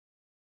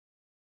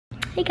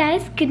Hey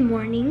guys, good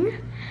morning.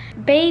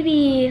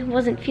 Baby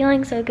wasn't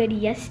feeling so good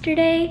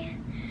yesterday,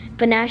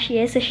 but now she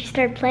is, so she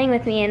started playing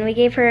with me, and we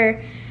gave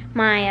her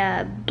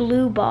my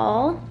blue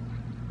ball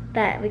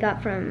that we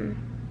got from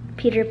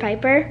Peter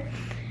Piper.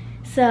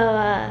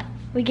 So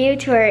we gave it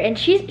to her, and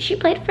she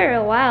played for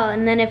a while,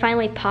 and then it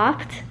finally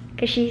popped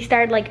because she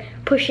started like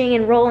pushing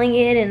and rolling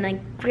it and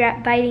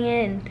like biting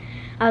it, and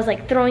I was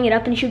like throwing it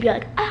up, and she'd be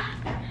like, ah,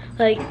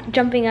 like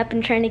jumping up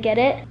and trying to get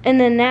it. And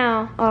then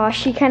now,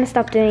 she kind of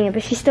stopped doing it,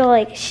 but she's still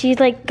like, she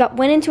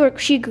went into her,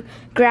 she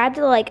grabbed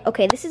it like,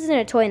 okay, this isn't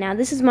a toy now.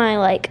 This is my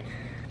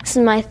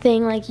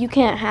thing. Like, you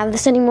can't have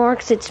this anymore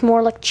because it's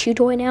more like a chew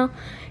toy now.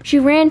 She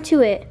ran to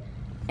it,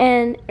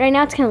 and right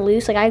now it's kind of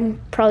loose. Like, I can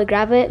probably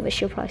grab it, but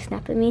she'll probably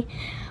snap at me.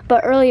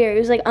 But earlier, it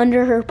was like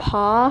under her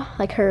paw,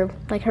 like her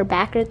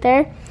back right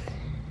there.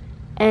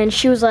 And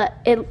she was like,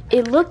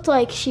 it looked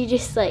like she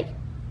just like,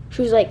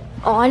 she was like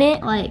on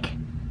it, like,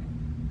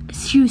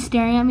 she was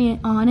staring at me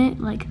on it,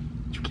 like,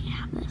 you can't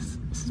have this.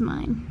 This is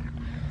mine.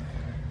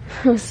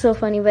 It was so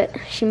funny, but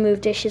she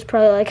moved it. She's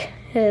probably like,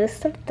 hey, this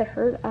started to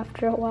hurt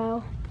after a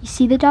while. You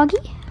see the doggy?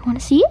 You want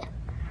to see it?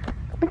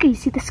 Look, you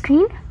see the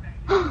screen?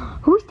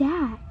 Who's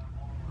that?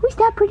 Who's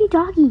that pretty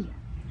doggy?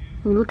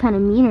 We look kind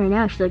of mean right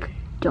now. She's like,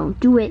 don't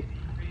do it.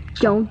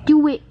 Don't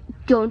do it.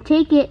 Don't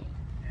take it.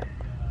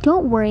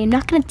 Don't worry, I'm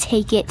not going to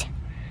take it.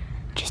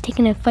 Just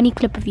taking a funny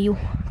clip of you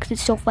because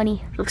it's so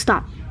funny. Look,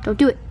 stop. Don't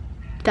do it.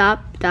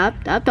 Stop,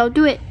 don't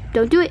do it.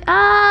 Don't do it.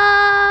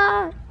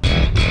 Ah!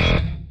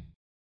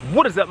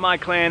 What is up, my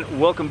clan?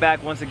 Welcome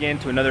back once again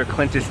to another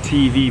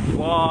Clintus.tv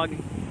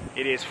vlog.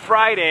 It is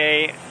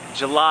Friday,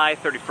 July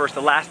 31st,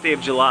 the last day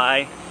of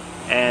July.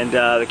 And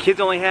the kids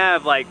only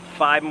have like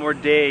 5 more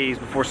days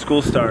before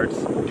school starts.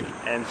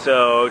 And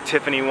so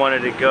Tiffany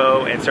wanted to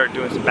go and start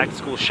doing some back to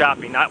school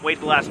shopping, not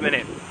wait the last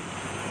minute.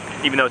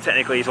 Even though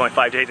technically it's only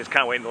 5 days, it's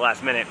kind of waiting the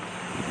last minute.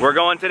 We're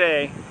going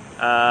today.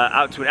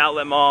 Out to an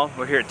outlet mall.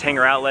 We're here at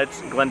Tanger Outlets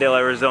in Glendale,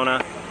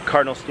 Arizona.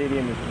 Cardinal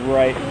Stadium is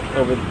right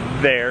over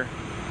there.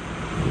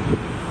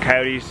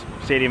 Coyotes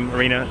Stadium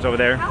Arena is over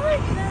there.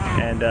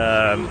 And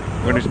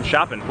we're gonna do some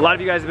shopping. A lot of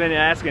you guys have been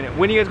asking,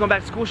 when are you guys going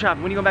back to school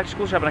shopping? When are you going back to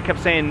school shopping? I kept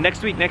saying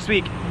next week, next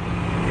week.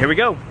 Here we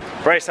go.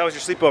 Bryce, how was your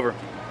sleepover?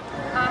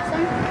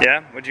 Awesome.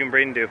 Yeah? What'd you and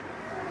Braden do?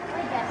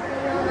 Played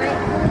Destiny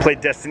all night.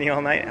 Played Destiny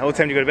all night? What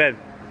time did you go to bed?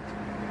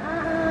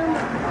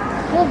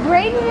 Well,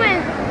 Braden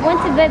went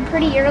to bed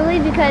pretty early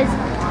because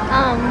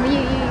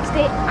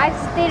I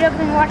stayed up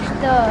and watched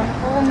the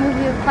whole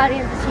movie of Cloudy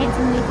with the Chance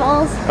of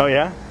Meatballs. Oh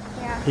yeah?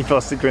 Yeah. He fell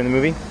asleep during the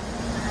movie?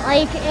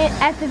 Like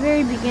at the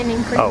very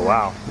beginning. Oh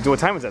wow. What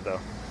time was that though?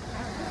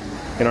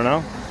 You don't know?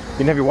 You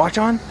didn't have your watch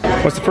on?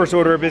 What's the first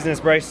order of business,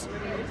 Bryce?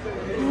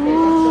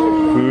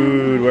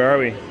 Food. Where are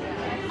we?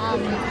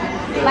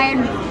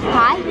 Fired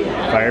pie.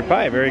 Fired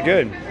pie. Very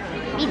good.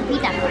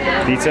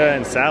 Pizza. Pizza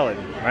and salad,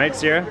 right,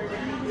 Sierra?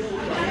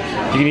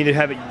 You can either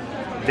have it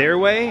their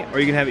way or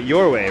you can have it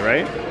your way,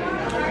 right?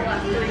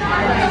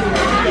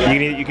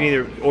 You can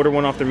either order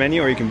one off their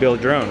menu or you can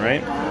build your own,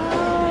 right?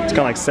 It's kind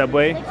of like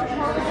Subway.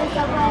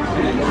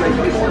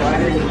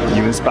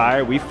 You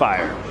inspire, we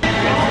fire.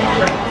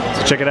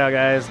 So check it out,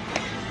 guys.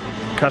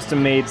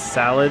 Custom-made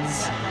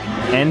salads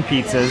and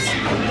pizzas.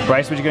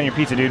 Bryce, what'd you get on your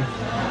pizza, dude?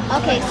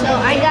 Okay, so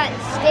I got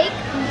steak.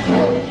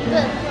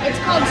 It's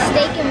called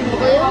steak and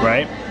blue.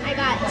 Right. I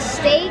got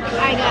steak,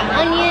 I got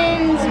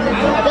onions,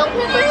 bell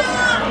peppers,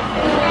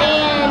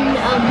 and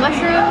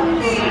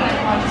mushrooms.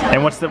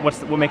 And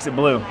what makes it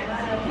blue?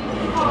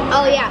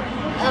 Oh yeah,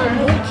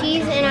 blue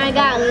cheese, and I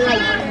got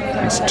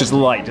light. It's just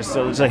light, just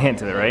a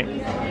hint of it, right?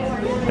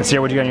 And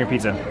Sierra, what'd you get on your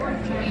pizza?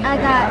 I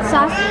got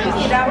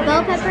sausage,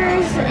 bell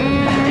peppers,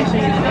 and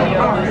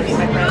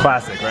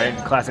Classic, right?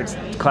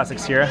 Classic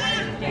Sierra.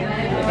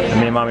 And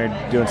me and Mommy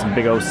are doing some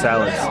big old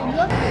salads.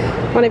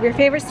 One of your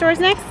favorite stores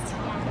next?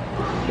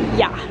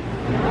 Yeah.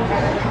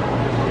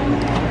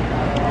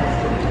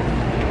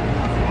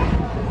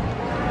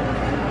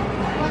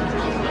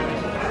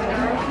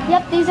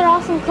 Yep, these are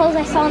all some clothes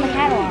I saw in the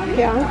catalog.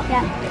 Yeah?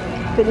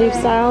 Yeah. The new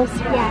styles?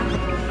 Yeah.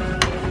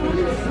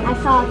 I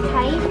saw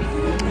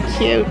tights.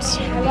 Cute.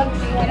 I love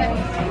sweaters.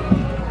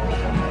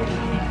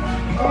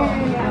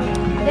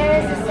 And there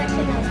is a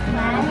section that's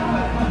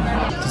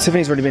flat. So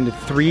Tiffany's already been to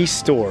 3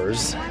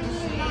 stores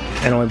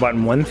and only bought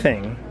one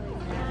thing.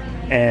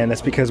 And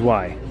that's because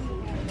why?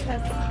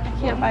 Because I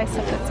can't buy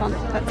stuff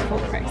that's full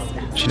price.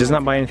 She does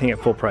not buy anything at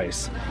full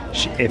price.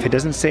 If it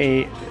doesn't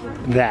say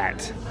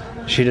that,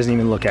 she doesn't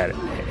even look at it.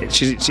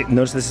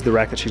 Notice this is the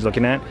rack that she's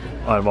looking at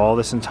out of all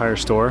this entire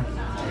store.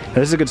 Now,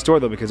 this is a good store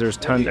though because there's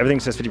tons. Everything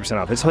says 50%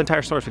 off. This whole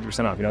entire store is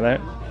 50% off. You know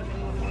that?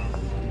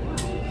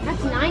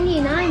 That's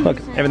 99%.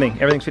 Look,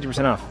 everything's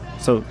 50% off.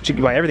 So she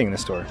can buy everything in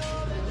this store.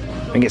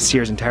 And get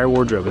Sierra's entire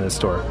wardrobe in this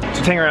store.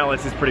 So Tanger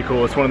Outlets is pretty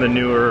cool. It's one of the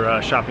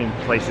newer shopping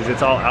places.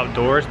 It's all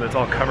outdoors, but it's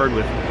all covered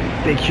with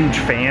big, huge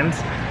fans.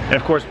 And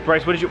of course,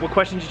 Bryce, what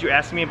questions did you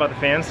ask me about the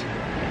fans?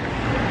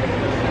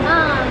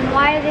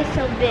 Why are they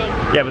so big?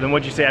 Yeah, but then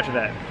what'd you say after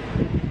that?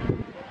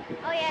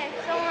 Oh yeah,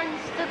 someone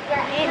stuck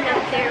their hand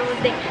up there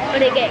when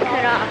they get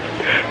cut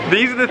off.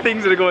 These are the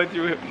things that are going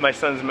through my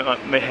son's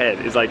my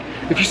head. Is like,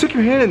 if you stick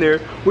your hand in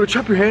there, would it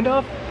chop your hand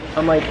off?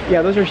 I'm like,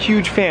 yeah, those are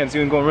huge fans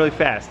going really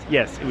fast.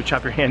 Yes, it would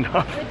chop your hand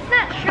off. It's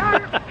not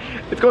sharp.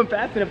 It's going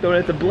fast enough though, and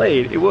it's a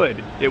blade. It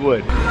would. It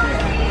would.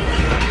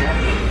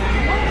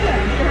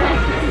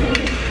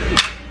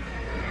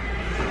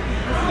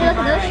 Look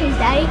at those shoes,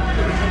 Daddy.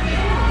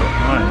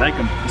 Oh, I like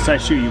them. What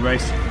size shoe you,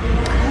 Bryce? 4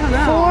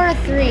 or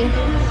 3.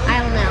 I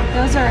don't know.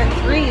 Those are a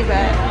 3,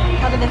 but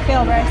how did they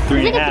feel, Bryce?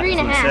 3 It's and a like a half. 3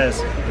 and a That's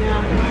what it Yeah.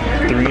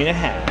 says. 3 and a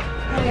half.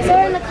 So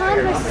we're in the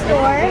Converse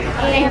store,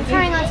 and I'm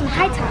trying on some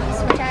high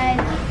tops, which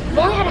I've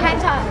only had high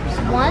tops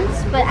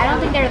once, but I don't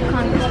think they're the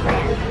Converse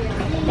brand.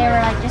 They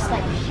were like just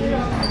like shoes.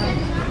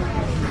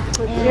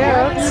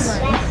 And these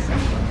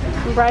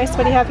ones. Bryce,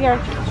 what do you have here?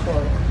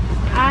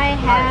 I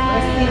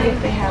have.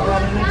 If they have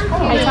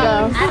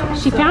one.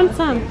 She found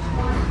some.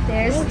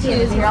 There's 2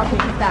 here. I'll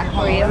take it back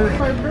for you.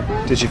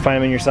 Did you find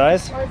them in your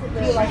size?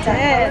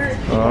 Did.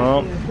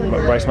 Oh,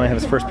 but Bryce might have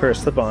his first pair of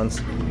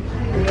slip-ons.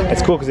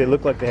 It's cool because they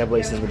look like they have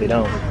laces, but they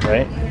don't,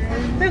 right?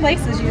 They're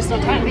laces, you just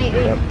don't tie them.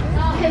 Yep.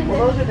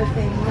 Well, those are the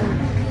same ones.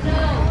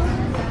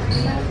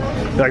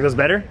 You like those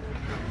better?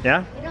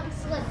 Yeah? They don't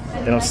slip.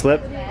 They don't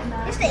slip?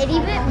 It's the itty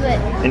bit, but.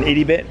 An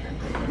itty bit?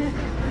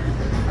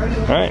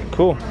 Alright,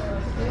 cool.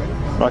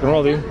 Rock and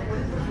roll, dude.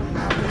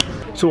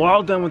 So we're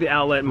all done with the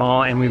outlet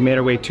mall and we've made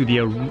our way to the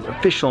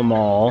official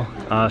mall,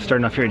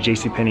 starting off here at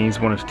JCPenney's,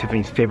 one of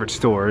Tiffany's favorite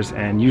stores,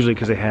 and usually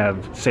because they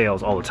have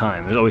sales all the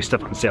time. There's always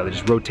stuff on sale. They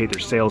just rotate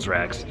their sales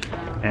racks.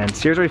 And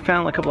Sierra's already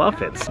found like a couple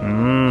outfits.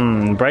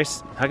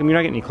 Bryce, how come you're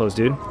not getting any clothes,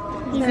 dude?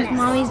 Because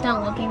mommy's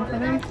not looking for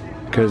them.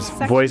 Because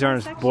boys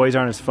aren't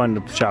as fun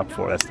to shop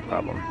for, that's the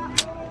problem.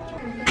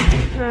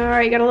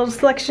 Alright, got a little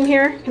selection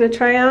here. Gonna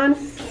try on.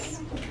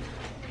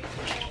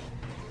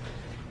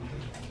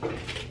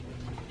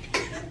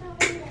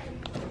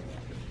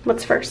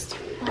 What's first?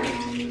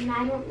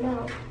 I don't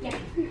know. Yeah.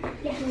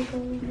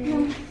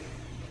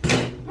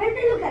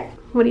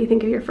 What do you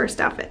think of your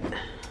first outfit?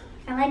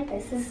 I like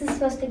this. This is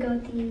supposed to go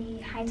with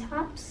the high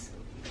tops.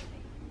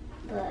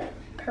 The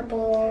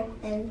purple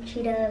and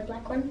cheetah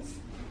black ones.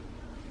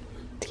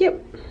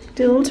 Cute.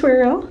 Do a little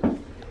twirl.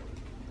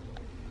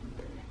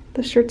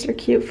 The shirts are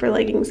cute for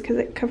leggings because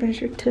it covers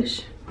your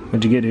tush.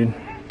 What'd you get, dude?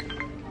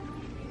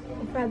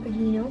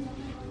 Frappuccino.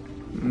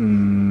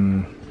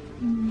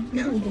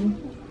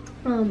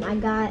 I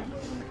got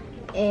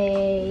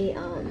a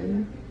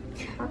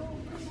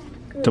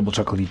Double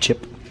chocolatey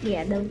chip.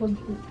 yeah, double.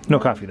 No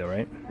coffee though,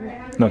 right?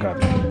 No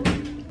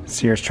coffee.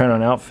 Sierra's trying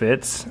on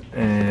outfits,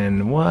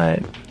 and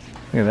what?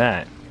 Look at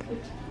that.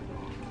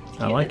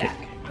 I like it.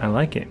 I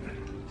like it.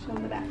 Show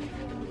them the back.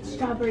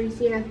 Strawberries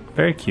here.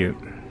 Very cute.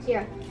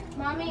 Here.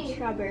 Mommy.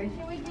 Strawberry.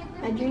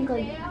 I drink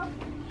like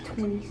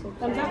 20 so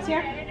Thumbs up,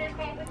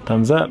 Sierra?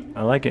 Thumbs up.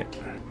 I like it.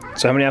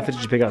 So how many outfits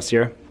did you pick out,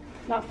 Sierra?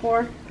 About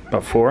 4.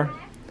 About 4.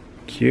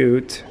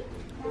 Cute.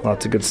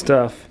 Lots of good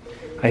stuff.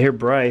 I hear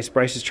Bryce.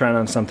 Bryce is trying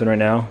on something right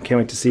now. Can't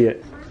wait to see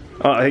it.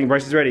 Oh, I think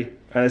Bryce is ready. All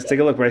right, let's take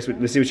a look, Bryce.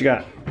 Let's see what you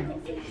got.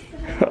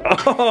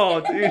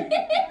 Oh, dude.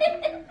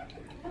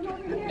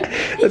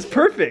 That's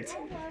perfect.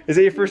 Is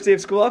that your first day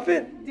of school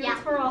outfit? Yeah.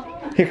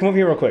 Here, come over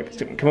here real quick.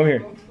 Come over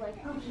here.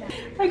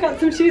 I got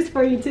some shoes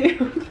for you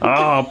too.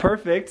 Oh,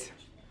 perfect.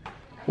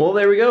 Well,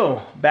 there we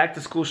go. Back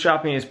to school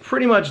shopping is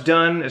pretty much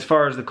done as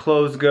far as the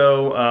clothes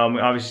go.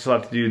 We obviously still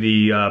have to do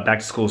the back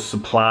to school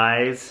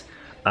supplies,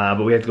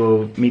 but we have to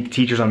go meet the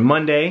teachers on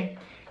Monday,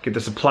 get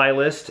the supply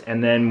list,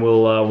 and then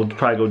we'll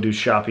probably go do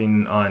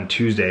shopping on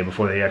Tuesday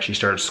before they actually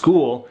start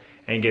school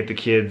and get the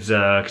kids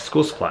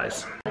school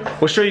supplies.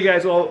 We'll show you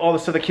guys all the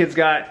stuff the kids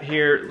got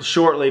here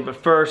shortly, but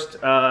first we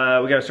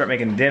gotta start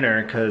making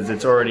dinner because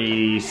it's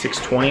already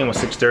 6:20,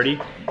 almost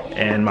 6:30,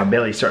 and my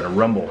belly's starting to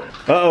rumble.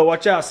 Uh-oh,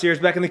 watch out, Sierra's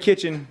back in the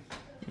kitchen.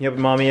 You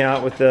helping mommy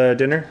out with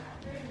dinner?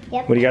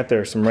 Yep. What do you got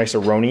there? Some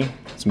rice-a-roni,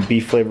 some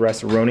beef flavored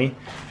rice-a-roni,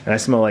 and I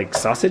smell like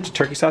sausage,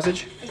 turkey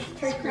sausage?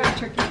 Ground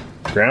turkey.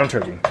 Ground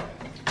turkey.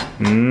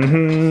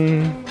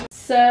 Mm-hmm.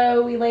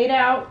 So we laid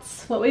out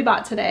what we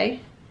bought today,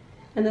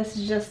 and this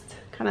is just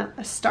kind of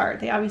a start.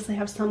 They obviously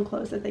have some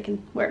clothes that they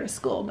can wear to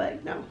school,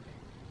 but no,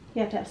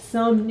 you have to have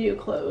some new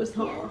clothes.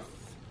 Huh? Yes.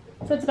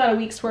 So it's about a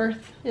week's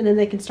worth, and then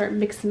they can start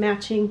mix and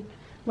matching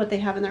what they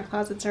have in their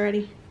closets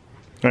already.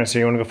 All right, so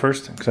you want to go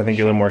first? Because I think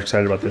you're a little more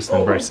excited about this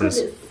than Bryce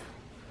is.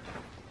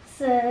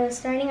 So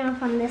starting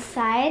off on this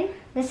side,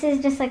 this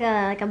is just like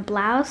a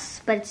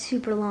blouse, but it's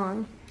super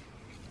long.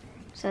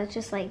 So it's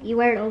just like you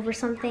wear it over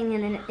something,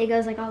 and then it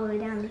goes like all the way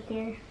down to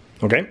here.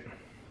 Okay.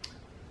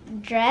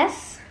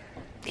 Dress.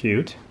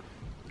 Cute.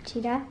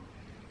 Cheetah.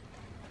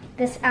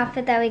 This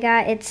outfit that we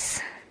got,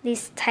 it's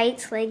these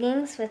tights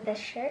leggings with this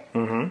shirt.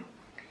 Mm-hmm.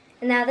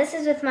 And now this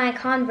is with my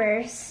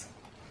Converse.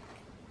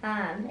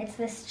 It's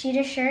this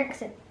cheetah shirt,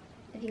 cause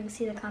if you can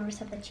see the Converse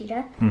have the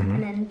cheetah,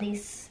 and then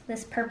this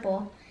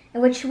purple. In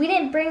which we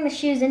didn't bring the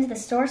shoes into the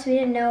store, so we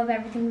didn't know if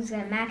everything was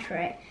gonna match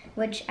right.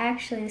 Which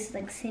actually, this is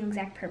like the same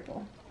exact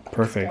purple.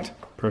 Perfect.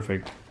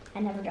 Perfect. I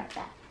never dropped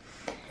that.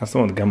 That's the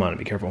one with the gum on it.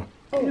 Be careful.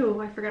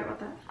 Ooh, I forgot about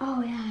that.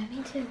 Oh yeah,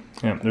 me too.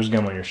 Yeah, there's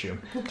gum on your shoe.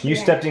 You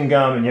stepped in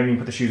gum and you haven't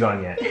even put the shoes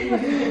on yet.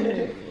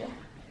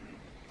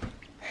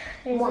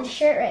 There's a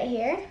shirt right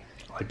here.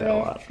 I like that a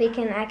lot.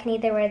 I can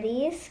either wear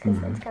these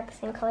because it's got the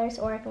same colors,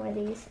 or I can wear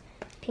these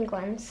pink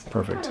ones.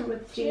 Perfect.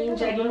 With jean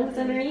jeggings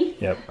underneath.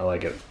 Yep, I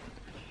like it.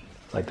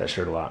 I like that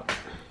shirt a lot.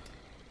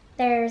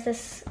 There's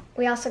this.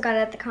 We also got it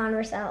at the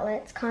Converse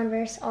outlets.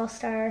 Converse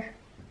All-Star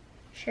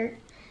shirt.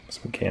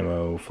 Some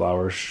camo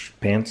flower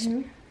pants.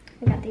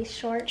 We got these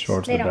shorts.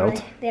 Shorts They with don't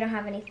belt. They don't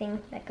have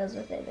anything that goes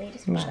with it. They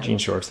just Just bought jean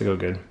it. shorts, they go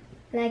good.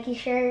 Nike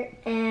shirt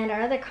and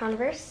our other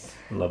Converse.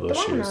 Love those The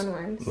shoes. well-known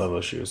ones. Love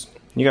those shoes.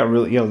 You got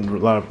a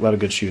lot of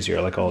good shoes here.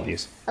 I like all of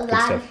these. A Good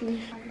lot stuff. of shoes.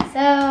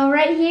 So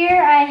right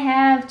here I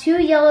have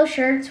 2 yellow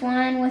shirts,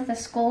 one with a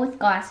skull with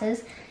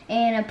glasses,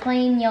 and a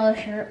plain yellow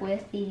shirt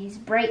with these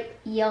bright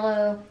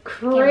yellow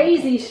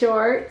Crazy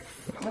shorts.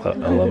 I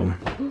love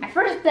them. I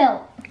first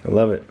built. I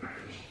love it.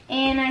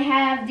 And I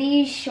have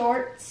these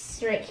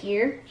shorts right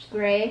here,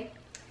 gray,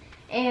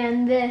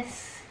 and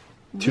this.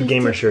 Two these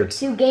gamer shirts.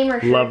 2 gamer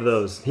shirts. Love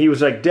those. He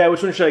was like, Dad,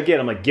 which one should I get?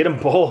 I'm like, get them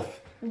both.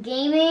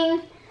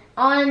 Gaming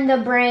on the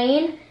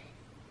brain,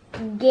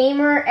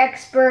 gamer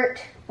expert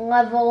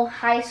level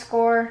high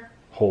score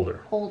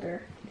Holder.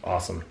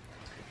 Awesome.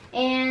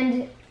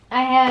 And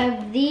I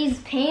have these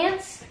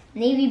pants,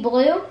 navy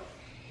blue,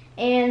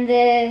 and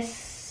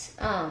this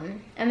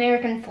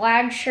American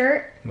flag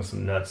shirt. With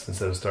some nuts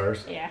instead of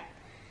stars. Yeah.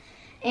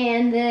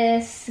 And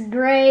this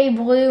gray,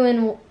 blue,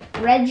 and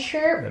red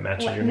shirt That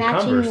matches your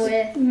matching Converse.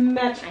 with.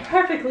 Match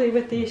perfectly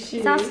with these shoes.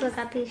 It's also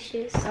got these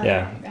shoes.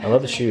 Yeah, I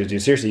love the shoes,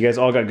 dude. Seriously, you guys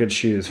all got good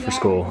shoes for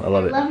school. I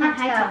love it. I love my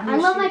high top. I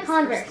love my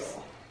Converse.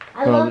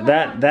 I Well, love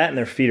that and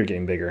their feet are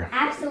getting bigger.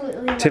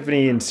 absolutely. love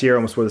Tiffany and Sierra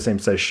almost wore the same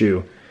size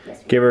shoe.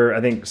 Give her, I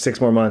think, 6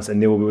 more months,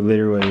 and they will be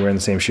literally wearing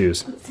the same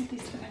shoes. Let's see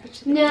these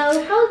fit. No,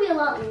 it'll probably be a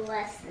lot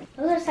less.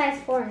 Those are size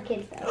 4 in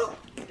kids, though.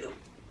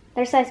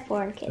 They're size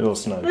 4 in A kids. little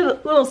snug.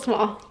 Little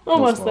small.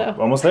 Almost though.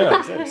 Almost there.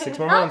 Like I said, 6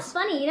 more Oh, it's months.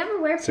 funny. You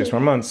never wear 6 pink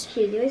more months.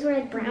 shoes. You always wear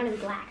like brown and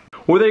black.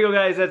 Well, there you go,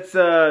 guys. That's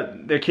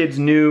their kids'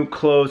 new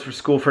clothes for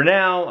school for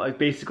now. Like,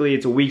 basically,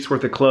 it's a week's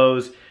worth of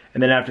clothes,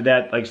 and then after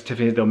that, like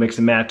Tiffany, they'll mix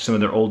and match some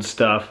of their old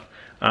stuff.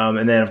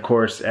 And then, of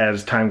course,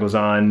 as time goes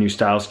on, new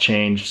styles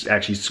change.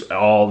 Actually,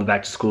 all the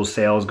back-to-school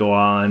sales go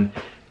on,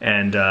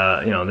 and you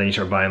know, then you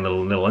start buying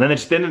little,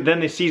 and then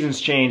the seasons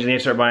change, and you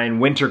start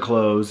buying winter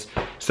clothes,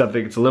 stuff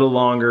that gets a little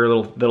longer, a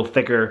little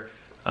thicker,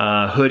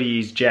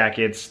 hoodies,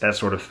 jackets, that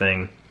sort of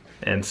thing.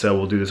 And so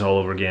we'll do this all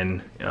over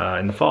again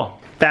in the fall.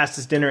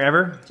 Fastest dinner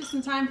ever. Just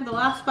in time for the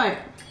last bite.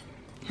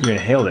 You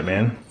nailed it,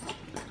 man.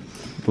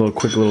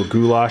 Quick little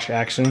goulash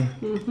action.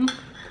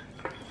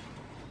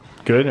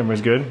 Good?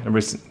 Everybody's good?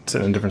 Everybody's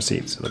sitting in different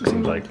seats, it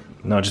seems like.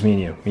 No, just me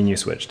and you. Me and you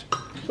switched.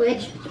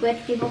 Switch,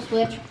 people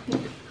switch.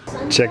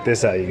 Check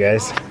this out, you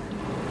guys.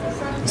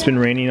 It's been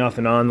raining off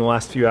and on the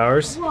last few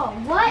hours. Whoa,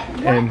 what?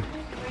 And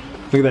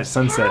look at that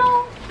sunset.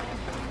 How?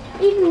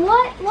 Even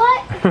what?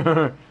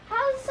 How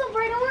is it so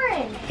bright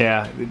orange?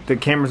 Yeah, the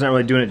camera's not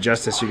really doing it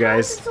justice, you How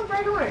is guys. it so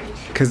bright orange?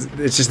 Because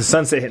it's just the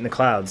sunset hitting the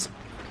clouds.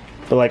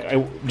 But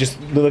like, just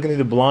looking through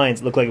the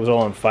blinds, it looked like it was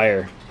all on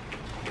fire.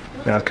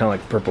 Now it's kind of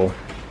like purple.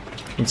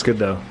 It's good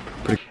though.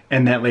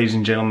 And that, ladies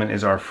and gentlemen,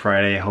 is our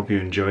Friday. I hope you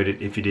enjoyed it.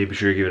 If you did, be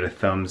sure to give it a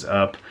thumbs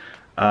up.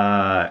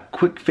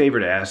 Quick favor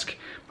to ask.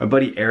 My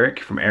buddy Eric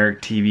from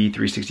Tv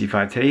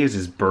 365, today is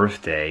his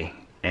birthday,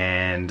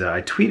 and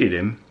I tweeted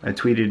him. I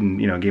tweeted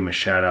and, you know, gave him a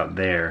shout out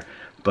there.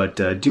 But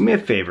do me a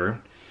favor,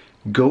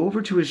 go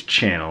over to his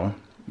channel,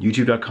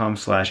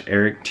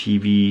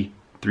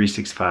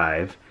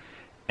 youtube.com/EricTV365,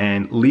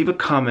 and leave a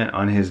comment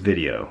on his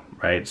video,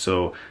 right?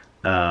 So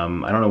I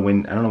don't know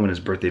when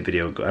his birthday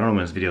video, I don't know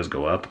when his videos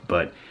go up,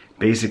 but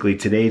basically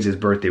today's his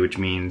birthday, which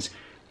means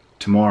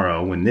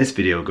tomorrow when this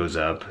video goes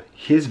up,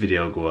 his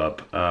video will go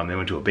up. They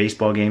went to a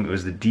baseball game. It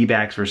was the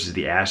D-backs versus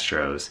the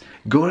Astros.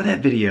 Go to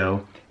that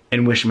video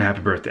and wish him a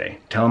happy birthday.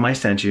 Tell him I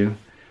sent you.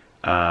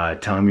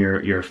 Tell him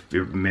you're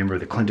a member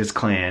of the Clintus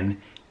clan,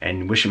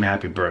 and wish him a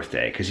happy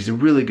birthday, because he's a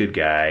really good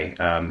guy.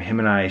 Him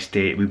and I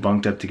we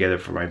bunked up together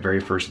for my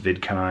very first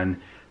VidCon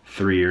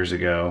 3 years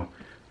ago,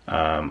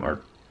 or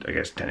I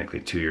guess technically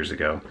 2 years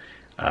ago.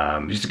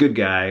 Just a good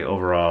guy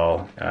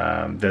overall,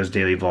 does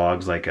daily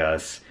vlogs like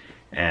us,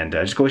 and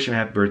just go wish him a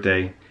happy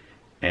birthday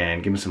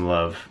and give him some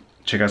love.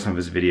 Check out some of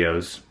his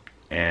videos,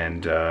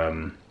 and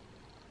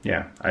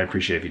yeah, I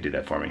appreciate if you did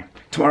that for me.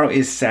 Tomorrow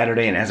is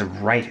Saturday, and as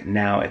of right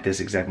now, at this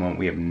exact moment,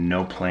 we have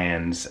no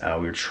plans.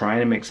 We were trying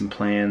to make some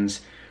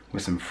plans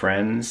with some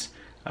friends.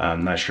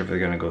 I'm not sure if they're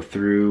gonna go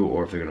through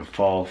or if they're gonna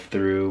fall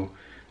through,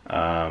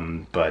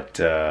 but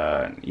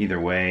either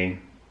way,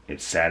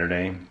 it's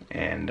Saturday,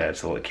 and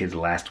it's the kids'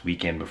 last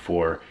weekend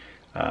before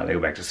they go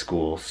back to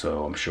school,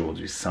 so I'm sure we'll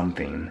do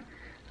something.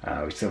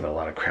 We still have a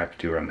lot of crap to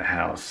do around the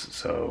house,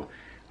 so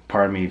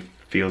part of me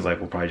feels like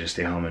we'll probably just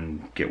stay home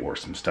and get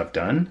some stuff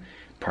done.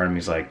 Part of me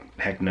is like,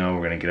 heck no,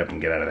 we're gonna get up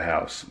and get out of the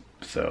house.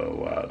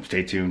 So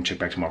stay tuned, check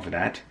back tomorrow for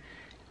that,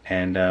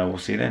 and we'll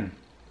see you then.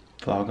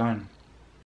 Vlog on.